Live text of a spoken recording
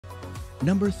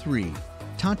Number 3.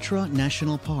 Tatra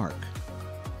National Park.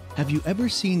 Have you ever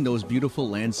seen those beautiful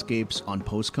landscapes on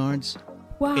postcards?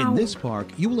 Uau! In this park,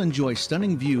 you will enjoy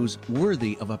stunning views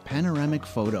worthy of a panoramic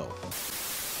photo.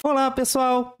 Olá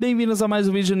pessoal, bem-vindos a mais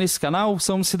um vídeo nesse canal.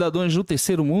 Somos cidadãos do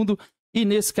terceiro mundo e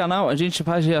nesse canal a gente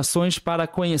faz reações para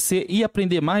conhecer e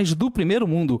aprender mais do primeiro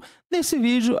mundo. Nesse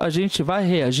vídeo a gente vai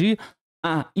reagir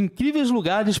a incríveis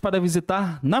lugares para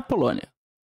visitar na Polônia.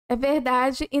 É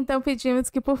verdade, então pedimos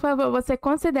que, por favor, você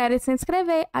considere se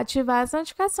inscrever, ativar as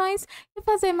notificações e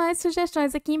fazer mais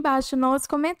sugestões aqui embaixo nos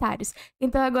comentários.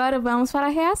 Então agora vamos para a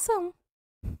reação.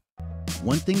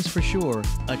 One thing's for sure,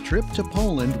 a trip to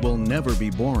Poland will never be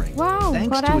boring. Uau,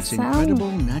 Thanks to its coração!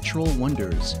 incredible natural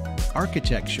wonders,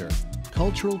 architecture,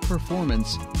 cultural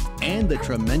performance, and the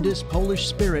tremendous Polish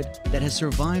spirit that has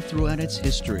survived throughout its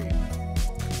history.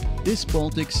 This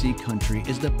Baltic Sea country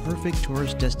is the perfect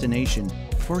tourist destination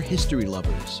for history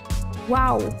lovers.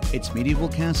 Uau! Its medieval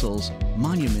castles,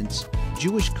 monuments,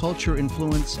 Jewish culture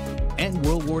influence, and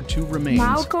World War II remains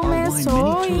Mal are why começou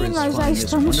many e tourists nós já find this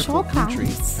estamos wonderful country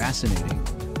chocados. fascinating.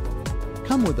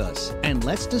 Come with us and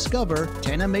let's discover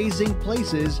 10 amazing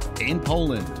places in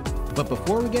Poland. But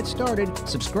before we get started,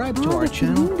 subscribe to our Olha, que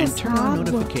channel linda and turn essa on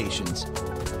água. notifications.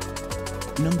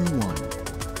 Number 1.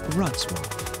 Wrocław.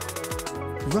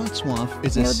 Wrocław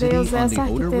is a Meu city Deus, on the essa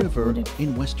Oder River arquitetura.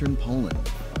 in western Poland.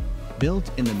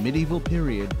 Built in the medieval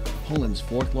period, Poland's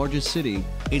fourth largest city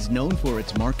is known for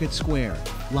its market square,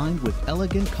 lined with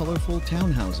elegant, colorful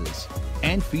townhouses,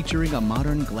 and featuring a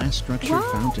modern glass-structured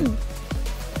Wow. fountain.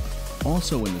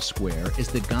 Also in the square is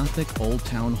the Gothic Old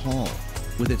Town Hall,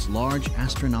 with its large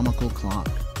astronomical clock.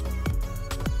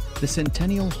 The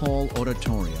Centennial Hall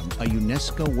Auditorium, a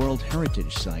UNESCO World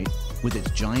Heritage Site, with its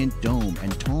giant dome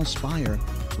and tall spire,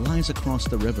 lies across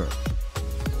the river.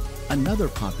 Another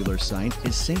popular site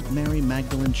is St. Mary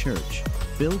Magdalene Church,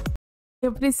 built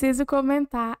Eu preciso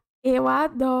comentar, eu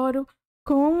adoro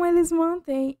como eles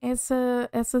mantêm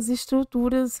essas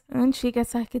estruturas antigas,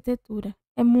 essa arquitetura.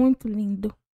 É muito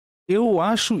lindo. Eu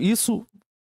acho isso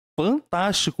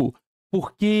fantástico,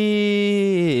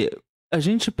 porque a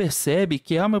gente percebe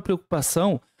que há uma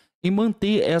preocupação em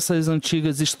manter essas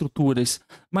antigas estruturas,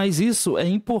 mas isso é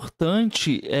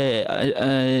importante,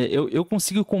 eu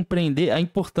consigo compreender a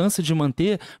importância de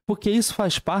manter, porque isso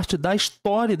faz parte da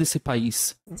história desse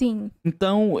país. Sim,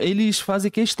 Então, eles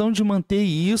fazem questão de manter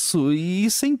isso, e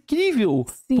isso é incrível,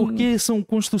 sim, porque são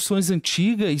construções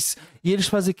antigas e eles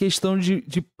fazem questão de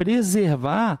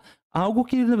preservar algo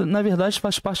que, na verdade,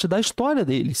 faz parte da história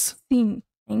deles. sim.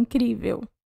 É incrível.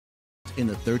 in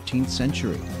the 13th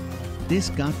century. This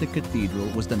Gothic cathedral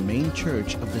was the main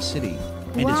church of the city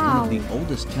and is one of the Wow.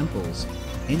 oldest temples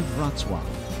in Wrocław.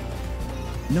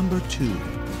 Number 2.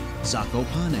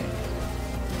 Zakopane.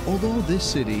 Although this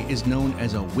city is known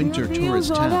as a winter Meu Deus,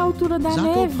 tourist olha a town, altura da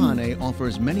neve. Zakopane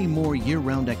offers many more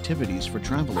year-round activities for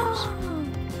travelers.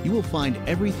 You will find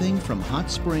everything from hot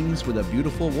springs with a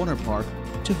beautiful water park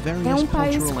to É various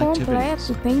país cultural activities.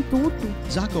 completo, tem tudo.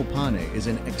 Zakopane is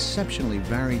an exceptionally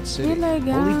varied city, Que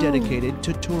legal. wholly dedicated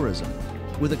to tourism,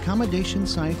 with accommodation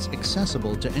sites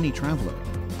accessible to any traveler.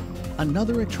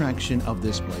 Another attraction of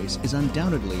this place is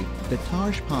undoubtedly the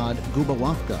Tajpad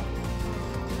Gubawafka.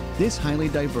 This highly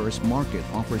diverse market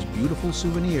offers beautiful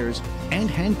souvenirs and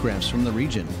handcrafts from the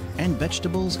region, and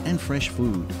vegetables and fresh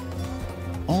food.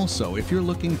 Also, if you're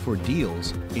looking for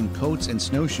deals in coats and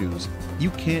snowshoes, you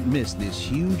can't miss this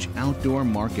huge outdoor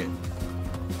market.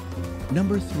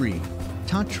 Number 3.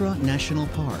 Tatra National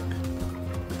Park.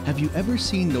 Have you ever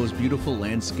seen those beautiful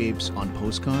landscapes on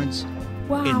postcards?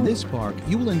 Uau! In this park,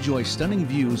 you will enjoy stunning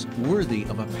views worthy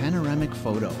of a panoramic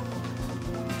photo.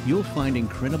 You'll find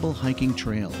incredible hiking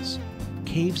trails,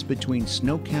 caves between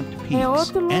snow-capped peaks,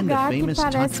 outro and the lugar que famous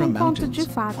parece Tatra conto de Mountains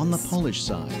fadas. on the Polish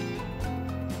side.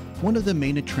 One of the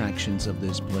main attractions of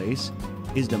this place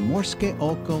is the Morskie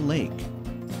Oko Lake.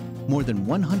 More than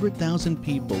 100,000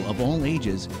 people of all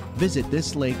ages visit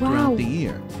this lake Wow. throughout the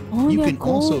year. Olha, You can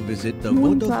cor also visit the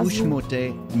muito azul.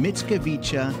 Wodobushmote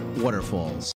Mickiewicza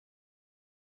waterfalls.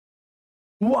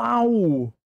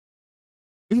 Uau!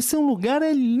 Esse é um lugar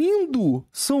lindo!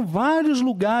 São vários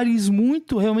lugares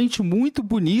realmente muito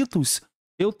bonitos.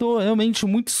 Eu tô realmente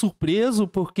muito surpreso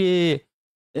porque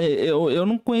eu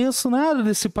não conheço nada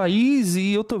desse país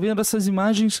e eu tô vendo essas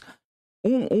imagens,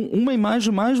 uma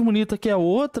imagem mais bonita que a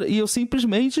outra, e eu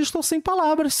simplesmente estou sem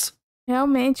palavras.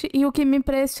 Realmente, e o que me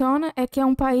impressiona é que é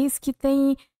um país que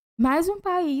tem mais um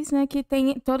país, né, que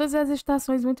tem todas as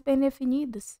estações muito bem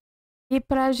definidas. E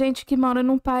pra gente que mora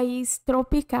num país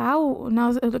tropical,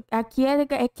 aqui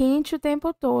é quente o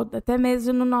tempo todo, até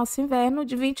mesmo no nosso inverno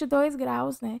de 22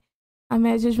 graus, né? A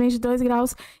média de 22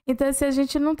 graus. Então, assim, a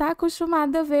gente não tá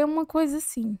acostumado a ver uma coisa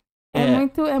assim.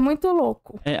 É muito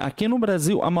louco. Aqui no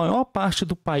Brasil, a maior parte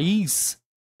do país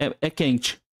é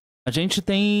quente. A gente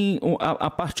tem a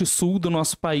parte sul do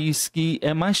nosso país que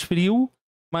é mais frio,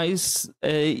 mas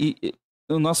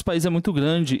o nosso país é muito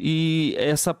grande. E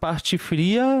essa parte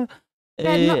fria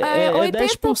é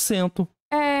 10%.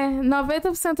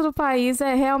 90% do país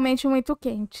é realmente muito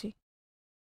quente.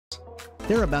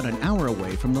 They're about an hour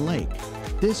away from the lake.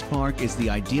 This park is the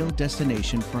ideal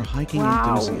destination for hiking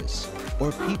Wow. enthusiasts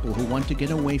or people who want to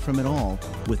get away from it all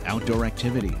with outdoor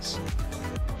activities.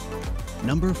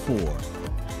 Number 4.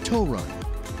 Torun.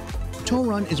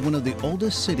 Torun is one of the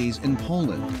oldest cities in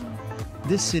Poland.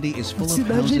 This city is full of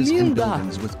Cidade houses and linda.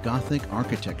 buildings with Gothic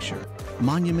architecture,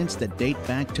 monuments that date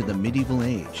back to the medieval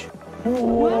age.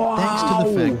 Thanks to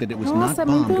the fact that it was Nossa, not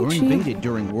muito bombed or antigo. invaded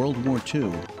during World War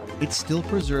II, it still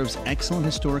preserves excellent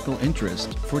historical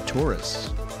interest for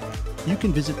tourists. You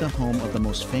can visit the home of the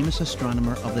most famous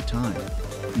astronomer of the time,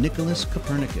 Nicholas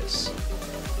Copernicus.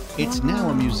 It's now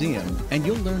a museum, and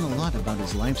you'll learn a lot about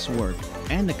his life's work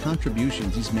and the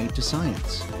contributions he's made to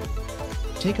science.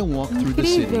 Take a walk through the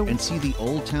city Incrível. and see the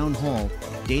old town hall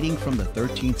dating from the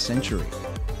 13th century.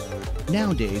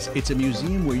 Nowadays, it's a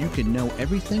museum where you can know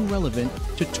everything relevant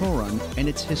to Torun and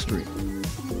its history.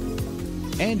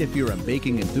 And if you're a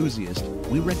baking enthusiast,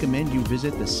 we recommend you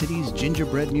visit the city's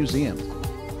gingerbread museum.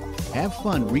 Have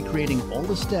fun recreating all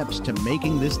the steps to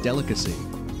making this delicacy.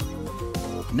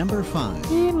 Number 5.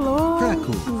 Que louco.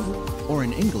 Kraków, or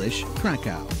in English,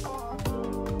 Krakow.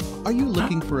 Are you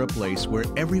looking for a place where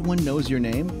everyone knows your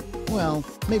name? Well,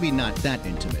 maybe not that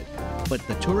intimate, but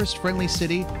the tourist-friendly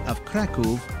city of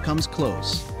Kraków comes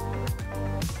close.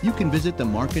 You can visit the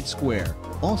market square,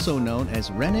 also known as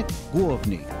Rynek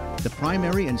Główny, the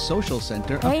primary and social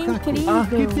center of É Kraków. incrível. A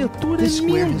arquitetura é This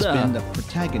square has been linda. the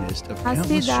protagonist of A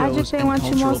countless cidade shows tem and uma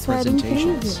cultural atmosfera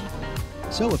presentations. incrível.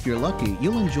 So if you're lucky,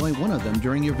 you'll enjoy one of them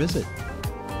during your visit.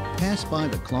 Pass by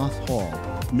the Cloth Hall,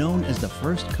 known as the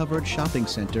first covered shopping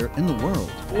center in the world.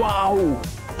 Uau!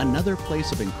 Another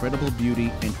place of incredible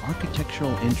beauty and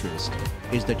architectural interest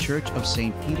is the Church of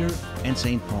St. Peter and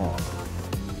St. Paul.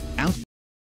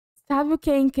 Sabe o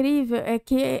que é incrível? É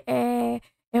que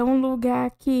é um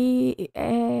lugar que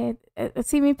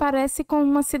assim, me parece como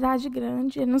uma cidade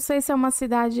grande. Eu não sei se é uma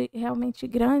cidade realmente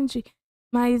grande,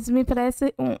 mas me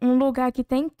parece um lugar que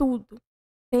tem tudo.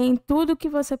 Tem tudo que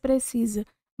você precisa.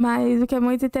 Mas o que é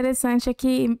muito interessante é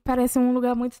que parece um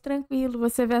lugar muito tranquilo.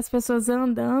 Você vê as pessoas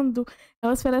andando,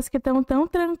 elas parecem que estão tão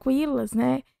tranquilas,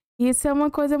 né? E isso é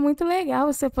uma coisa muito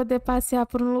legal, você poder passear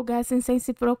por um lugar assim, sem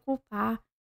se preocupar.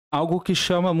 Algo que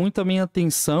chama muito a minha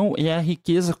atenção é a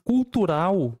riqueza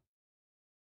cultural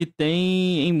que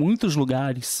tem em muitos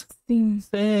lugares. Sim. Isso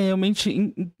é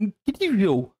realmente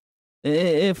incrível.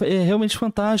 É realmente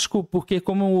fantástico, porque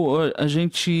como a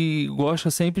gente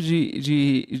gosta sempre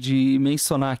de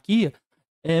mencionar aqui,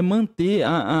 manter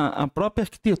a própria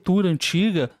arquitetura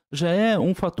antiga já é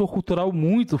um fator cultural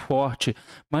muito forte.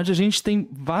 Mas a gente tem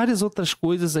várias outras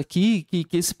coisas aqui que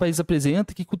esse país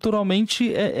apresenta que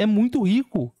culturalmente é muito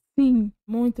rico. Sim,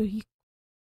 muito rico.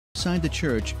 Inside the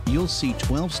church, you'll see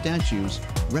 12 statues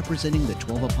representing the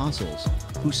 12 apostles,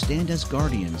 who stand as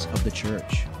guardians of the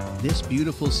church. This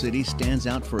beautiful city stands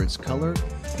out for its color,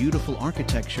 beautiful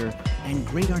architecture, and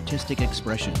great artistic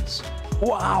expressions.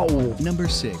 Uau! Number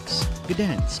 6.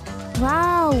 Gdansk.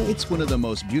 Uau! It's one of the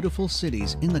most beautiful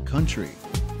cities in the country.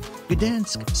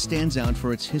 Gdansk stands out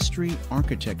for its history,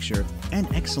 architecture, and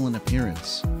excellent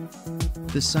appearance.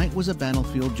 The site was a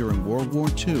battlefield during World War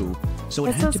II, so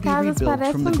it had Essas to be casas rebuilt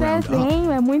parecem from the ground up. desenho,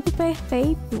 é muito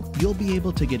perfeito. You'll be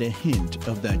able to get a hint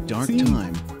of that dark Sim.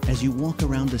 time as you walk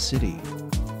around the city.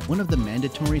 One of the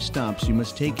mandatory stops you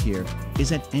must take here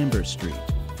is at Amber Street,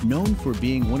 known for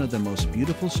being one of the most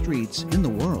beautiful streets in the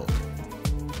world.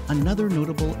 Another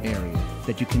notable area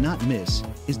that you cannot miss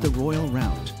is the Royal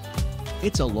Route.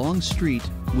 It's a long street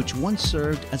which once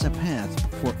served as a path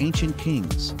for ancient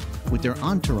kings with their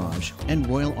entourage and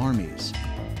royal armies.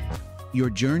 Your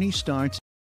journey starts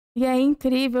E é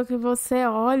incrível que você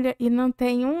olha e não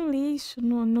tem um lixo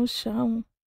no chão.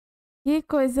 Que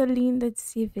coisa linda de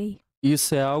se ver.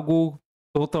 Isso é algo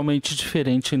totalmente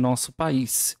diferente em nosso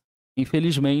país.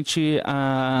 Infelizmente,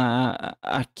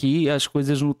 aqui as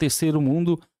coisas no terceiro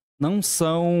mundo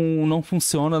não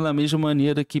funcionam da mesma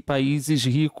maneira que países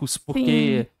ricos,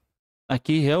 porque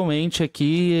aqui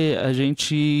a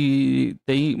gente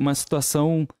tem uma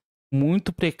situação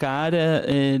muito precária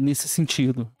nesse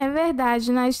sentido. É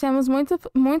verdade, nós temos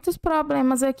muitos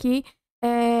problemas aqui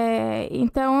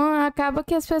Então acaba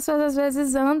que as pessoas às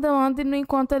vezes andam e não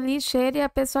encontram lixeira e a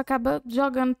pessoa acaba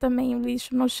jogando também o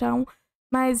lixo no chão.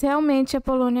 Mas realmente a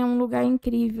Polônia é um lugar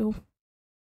incrível.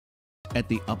 At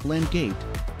the Upland Gate,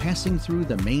 passing through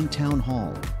the main town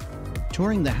hall,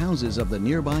 touring the houses of the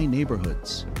nearby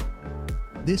neighborhoods.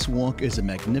 This walk is a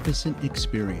magnificent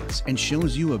experience and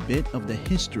shows you a bit of the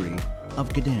history of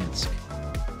Gdansk.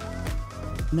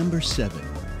 Number 7.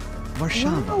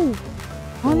 Warszawa. Uau!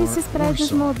 Olha or esses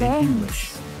prédios Warsaw in modernos. English.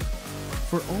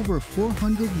 For over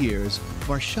 400 years,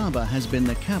 Warszawa has been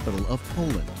the capital of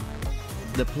Poland.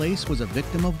 The place was a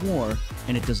victim of war,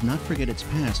 and it does not forget its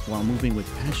past while moving with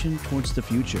passion towards the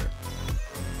future.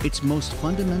 Its most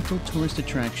fundamental tourist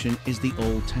attraction is the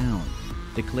Old Town,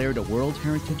 declared a World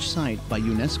Heritage Site by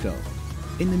UNESCO.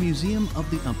 In the Museum of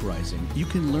the Uprising, you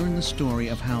can learn the story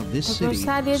of how this Eu city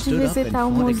gostaria de stood up and visitar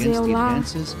o fought against museu the lá.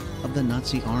 advances of the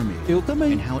Nazi army Eu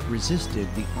também. and how it resisted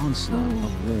the onslaught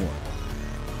of war.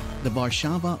 The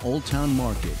Warszawa Old Town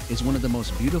Market is one of the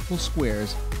most beautiful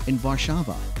squares in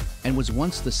Warszawa and was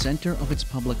once the center of its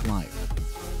public life.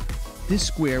 This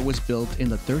square was built in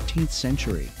the 13th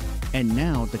century, and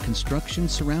now the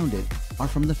constructions surround it are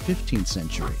from the 15th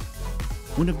century.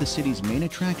 One of the city's main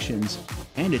attractions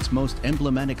and its most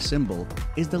emblematic symbol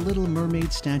is the Little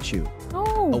Mermaid statue.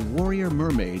 Oh, A warrior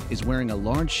mermaid is wearing a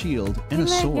large shield and a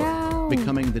sword, legal.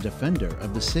 becoming the defender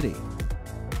of the city.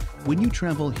 When you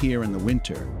travel here in the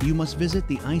winter, you must visit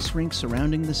the ice rink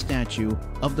surrounding the statue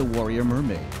of the warrior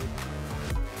mermaid.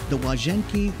 The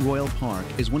Łazienki Royal Park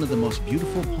is one of the most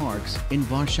beautiful parks in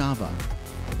Warszawa.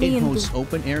 It Lindo. hosts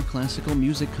open-air classical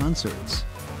music concerts,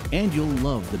 and you'll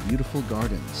love the beautiful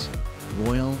gardens,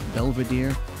 Royal,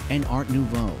 Belvedere, and Art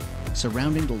Nouveau,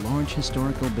 surrounding the large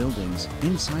historical buildings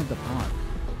inside the park.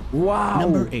 Uau!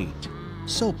 Number 8.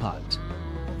 Sopot.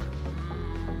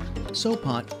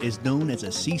 Sopot is known as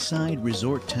a seaside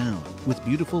resort town with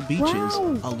beautiful beaches,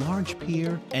 Wow. a large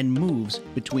pier, and moves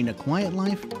between a quiet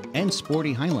life and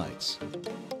sporty highlights.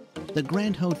 The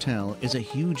Grand Hotel is a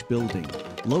huge building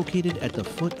located at the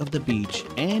foot of the beach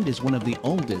and is one of the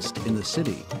oldest in the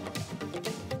city.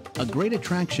 A great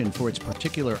attraction for its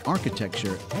particular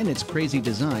architecture and its crazy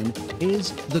design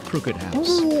is the Crooked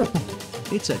House.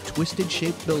 It's a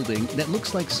twisted-shaped building that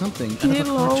looks like something out que of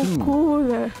a cartoon.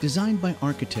 loucura! Designed by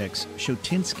architects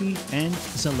Shotinsky and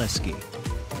Zaleski.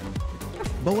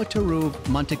 Boatarów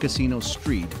Montecassino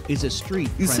Street is a street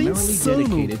Isso é primarily insano.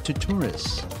 dedicated to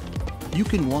tourists. You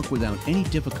can walk without any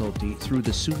difficulty through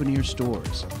the souvenir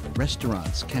stores,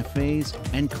 restaurants, cafes,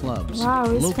 and clubs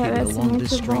Uau, isso located parece along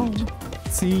this muito bom. street.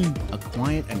 Sim. A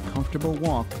quiet and comfortable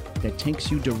walk that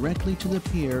takes you directly to the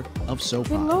pier of Que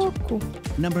Sopot. louco!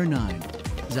 Number 9.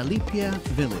 Zalipia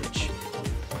Village.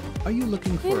 Are you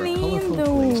looking for a Que colorful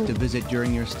lindo. place to visit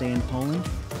during your stay in Poland?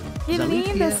 Que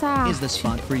linda essa is the arte!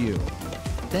 spot for you.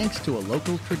 Thanks to a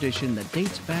local tradition that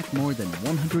dates back more than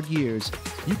 100 years,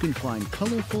 you can find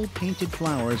colorful painted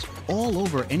flowers all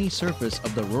over any surface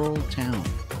of the rural town.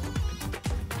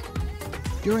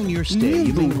 During your stay,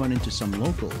 you may Lindo. run into some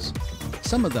locals.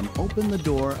 Some of them open the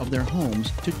door of their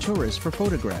homes to tourists for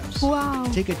photographs.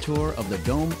 Uau! Take a tour of the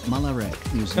Dom Malarek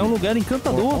É um Museum, lugar or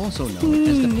encantador. also known as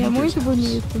the Sim, é Painter's muito House.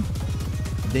 bonito.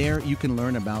 There you can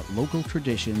learn about local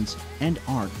traditions and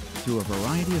art through a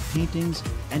variety of paintings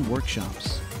and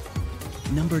workshops.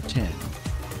 Number 10.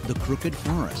 The Crooked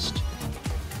Forest.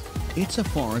 It's a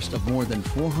forest of more than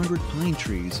 400 pine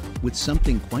trees with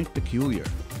something quite peculiar,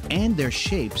 and their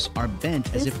shapes are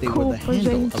bent as if they were the Desculpa,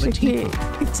 handle of a gente, que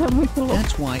teapot. isso é muito louco.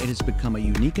 That's why it has become a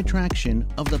unique attraction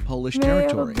of the Polish Meu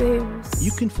territory. Deus!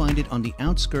 You can find it on the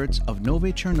outskirts of Nowe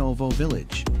Chernovo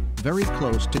village, very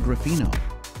close to Grafino.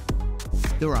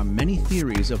 There are many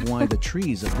theories of why the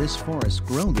trees of this forest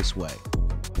grow this way.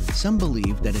 Some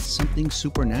believe that it's something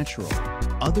supernatural.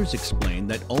 Others explain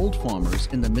that old farmers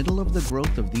in the middle of the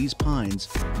growth of these pines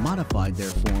modified their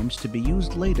forms to be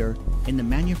used later in the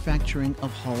manufacturing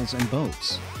of hulls and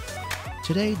boats.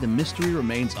 Today, the mystery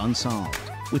remains unsolved,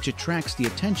 which attracts the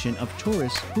attention of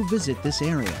tourists who visit this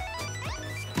area.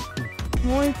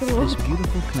 Muito This louco.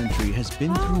 beautiful country has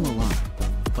been through a lot,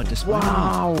 but despite it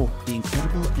all, Uau! the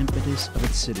incredible impetus of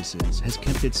its citizens has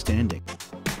kept it standing.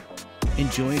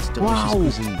 Enjoy its delicious Wow.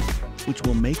 cuisine, which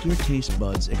will make your taste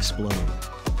buds explode.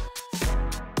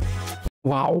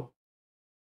 Uau!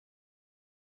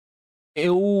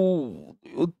 Eu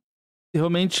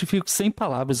realmente fico sem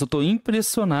palavras. Eu tô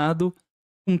impressionado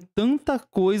com tanta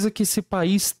coisa que esse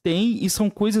país tem e são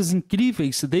coisas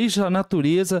incríveis, desde a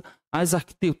natureza, as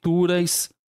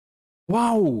arquiteturas.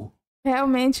 Uau!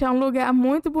 Realmente é um lugar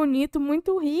muito bonito,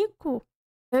 muito rico.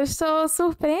 Eu estou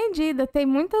surpreendida, tem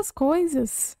muitas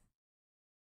coisas.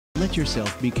 Let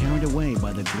yourself be carried away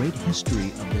by the great history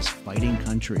of this fighting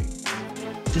country.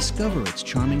 Discover its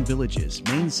charming villages,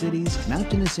 main cities,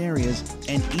 mountainous areas,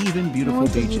 and even beautiful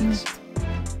Muito beaches.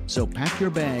 So pack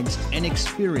your bags and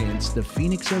experience the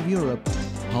Phoenix of Europe,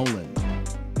 Poland.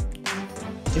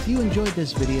 If you enjoyed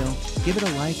this video, give it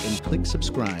a like and click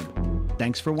subscribe.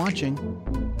 Thanks for watching.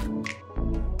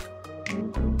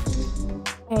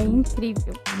 É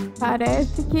incrível.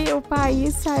 Parece que o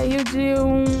país saiu de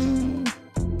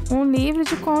um livro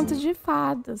de contos de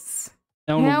fadas.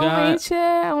 É um lugar. Realmente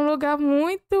é um lugar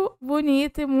muito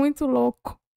bonito e muito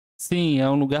louco. Sim, é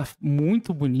um lugar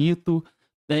muito bonito.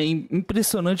 É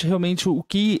impressionante realmente o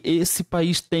que esse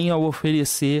país tem a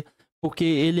oferecer, porque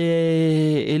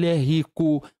ele é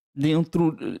rico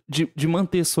dentro de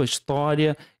manter sua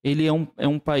história. Ele é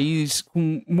um país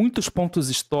com muitos pontos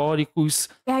históricos.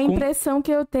 E a impressão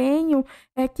que eu tenho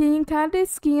é que em cada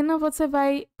esquina você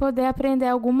vai poder aprender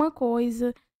alguma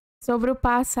coisa sobre o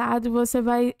passado, você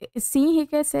vai se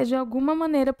enriquecer de alguma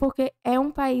maneira, porque é um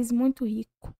país muito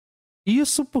rico.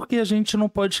 Isso porque a gente não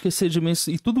pode esquecer de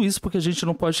mencionar, e tudo isso porque a gente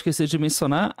não pode esquecer de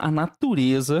mencionar a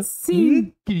natureza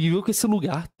incrível que esse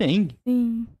lugar tem.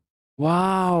 Sim.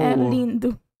 Uau! É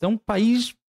lindo. É um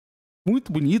país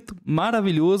muito bonito,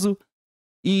 maravilhoso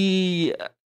e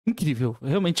incrível,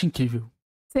 realmente incrível.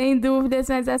 Sem dúvidas,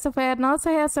 mas essa foi a nossa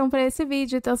reação para esse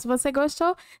vídeo. Então, se você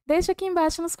gostou, deixa aqui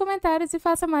embaixo nos comentários e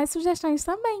faça mais sugestões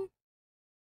também.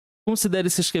 Considere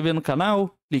se inscrever no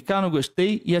canal, clicar no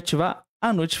gostei e ativar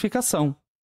a notificação.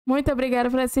 Muito obrigada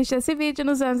por assistir esse vídeo.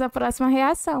 Nos vemos na próxima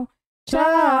reação.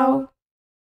 Tchau!